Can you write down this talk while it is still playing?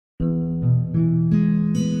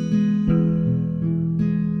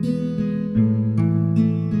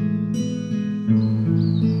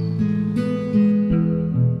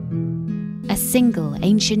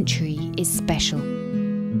ancient tree is special.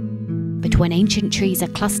 But when ancient trees are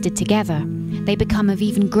clustered together, they become of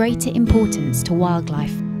even greater importance to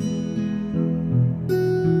wildlife.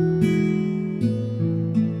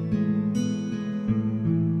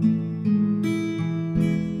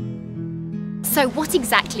 So what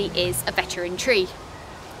exactly is a veteran tree?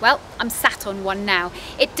 Well, I'm sat on one now.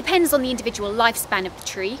 It depends on the individual lifespan of the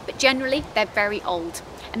tree, but generally they're very old,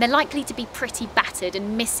 and they're likely to be pretty battered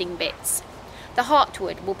and missing bits. The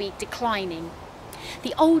heartwood will be declining.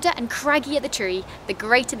 The older and craggier the tree, the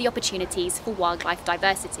greater the opportunities for wildlife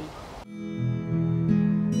diversity.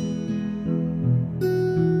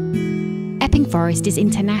 Epping Forest is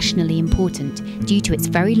internationally important due to its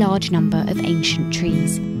very large number of ancient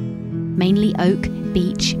trees, mainly oak,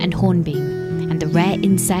 beech and hornbeam, and the rare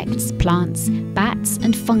insects, plants, bats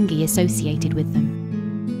and fungi associated with them.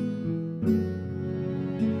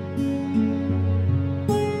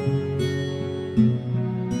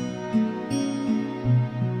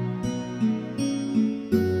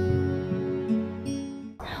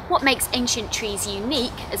 What makes ancient trees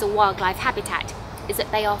unique as a wildlife habitat is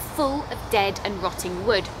that they are full of dead and rotting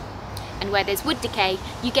wood. And where there's wood decay,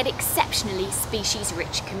 you get exceptionally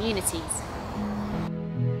species-rich communities.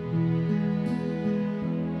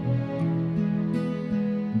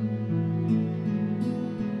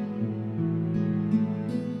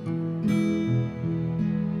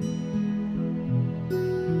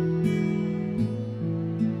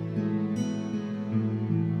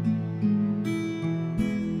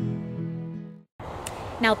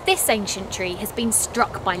 Now this ancient tree has been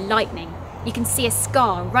struck by lightning. You can see a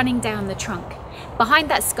scar running down the trunk. Behind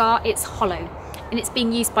that scar it's hollow and it's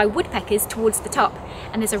being used by woodpeckers towards the top,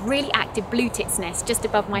 and there's a really active blue tit's nest just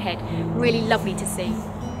above my head. Really lovely to see.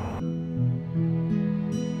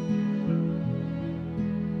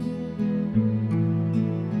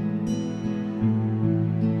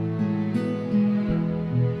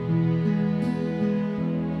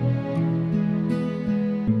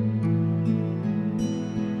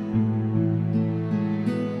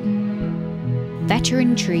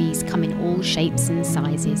 Veteran trees come in all shapes and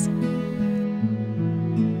sizes.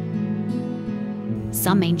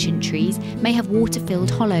 Some ancient trees may have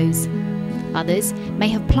water-filled hollows. Others may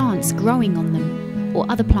have plants growing on them, or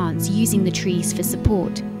other plants using the trees for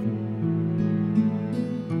support.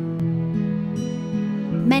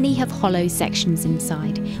 Many have hollow sections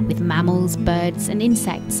inside, with mammals, birds and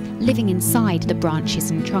insects living inside the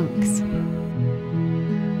branches and trunks.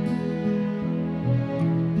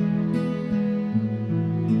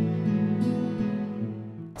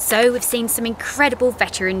 So we've seen some incredible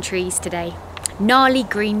veteran trees today. Gnarly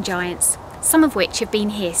green giants, some of which have been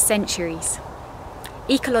here centuries.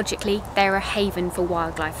 Ecologically, they're a haven for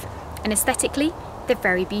wildlife, and aesthetically, they're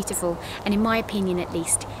very beautiful, and in my opinion at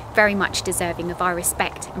least, very much deserving of our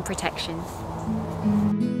respect and protection.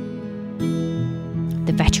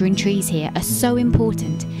 The veteran trees here are so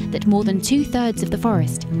important that more than 2/3 of the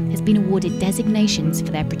forest has been awarded designations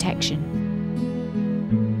for their protection.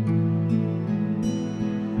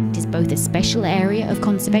 It is both a special area of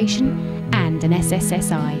conservation and an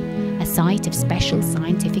SSSI, a site of special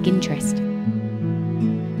scientific interest.